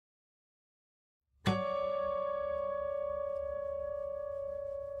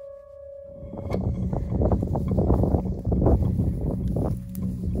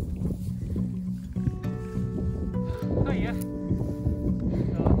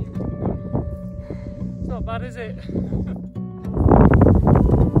bad, is it?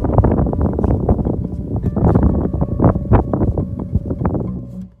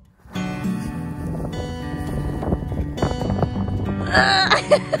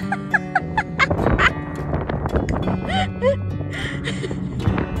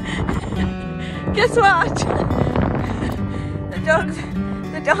 Guess what?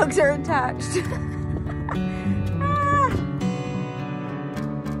 The dogs are attached.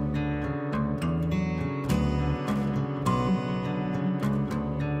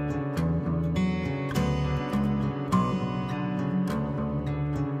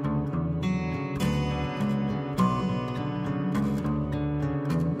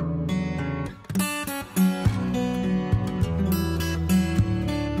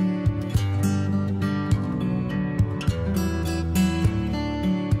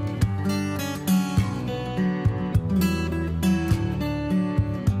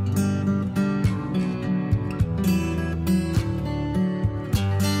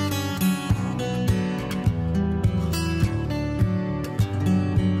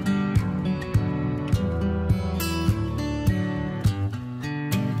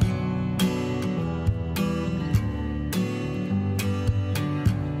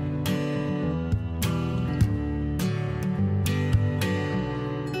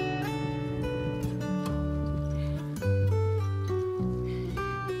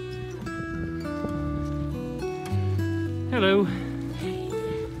 Hello.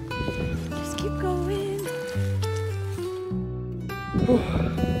 Just keep going. We're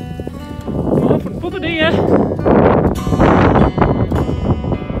off and bothered here.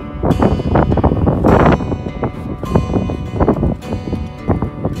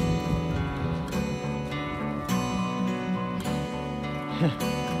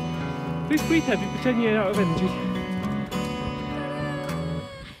 Please breathe heavy, pretend you're out of energy.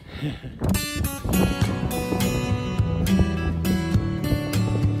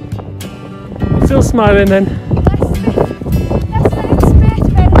 Still smiling then. Less than its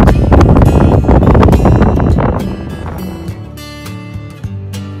bit of energy.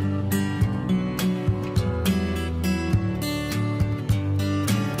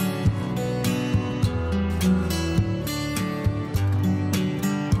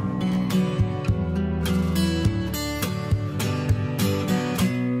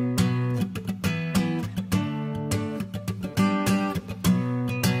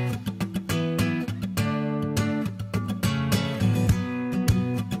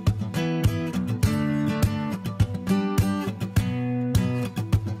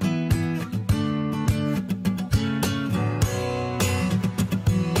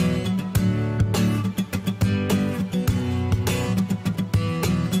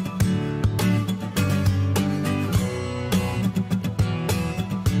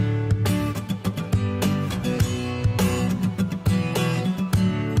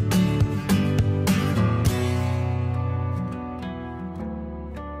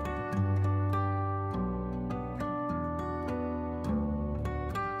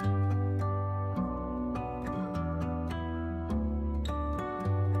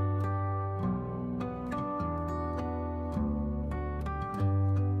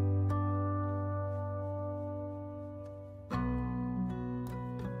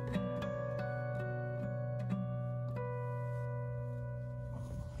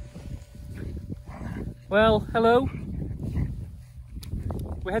 Well, hello.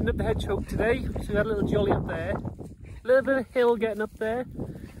 We're heading up the Hedgehope today, so we had a little jolly up there. A little bit of hill getting up there.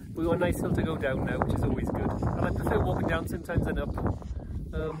 We've got a nice hill to go down now, which is always good. I prefer walking down sometimes than up.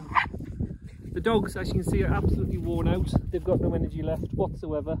 The dogs, as you can see, are absolutely worn out. They've got no energy left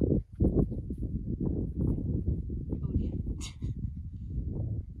whatsoever.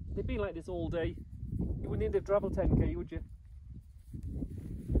 They've been like this all day. You wouldn't need to travel 10k, would you?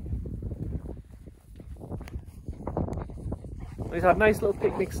 It's a nice little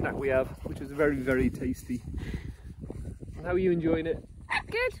picnic snack we have, which was very, very tasty. And how are you enjoying it?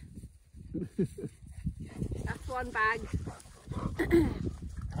 Good. That's one bag.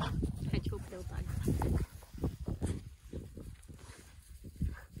 Hedgehope hill bag.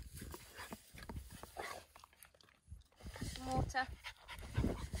 Some water.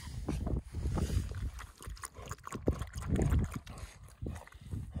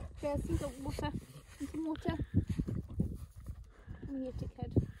 There's some water. Some water. And your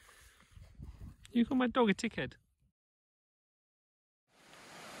tickhead. You call my dog a tickhead?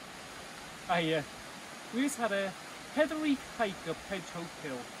 We just had a heathery hike up Hedgehope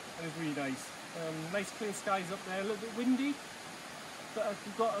Hill, and it was really nice. Nice clear skies up there, a little bit windy, but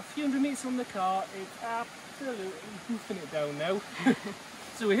we've got a few hundred metres on the car. It's absolutely hoofing it down now.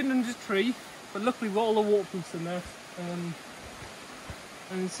 So we're hidden under a tree, But luckily we've got all the waterproofs in there. And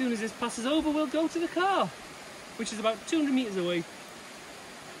as soon as this passes over, we'll go to the car, which is about 200 metres away.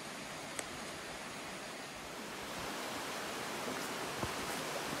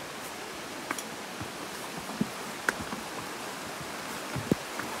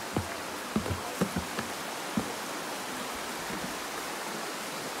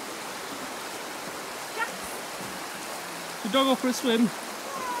 The dog off for a swim.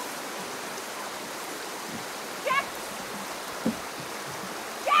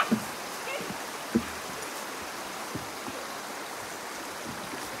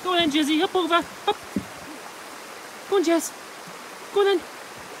 Go on then, Jizzy, up over, up. Go on, Jess. Go on then.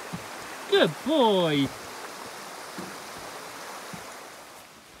 Good boy.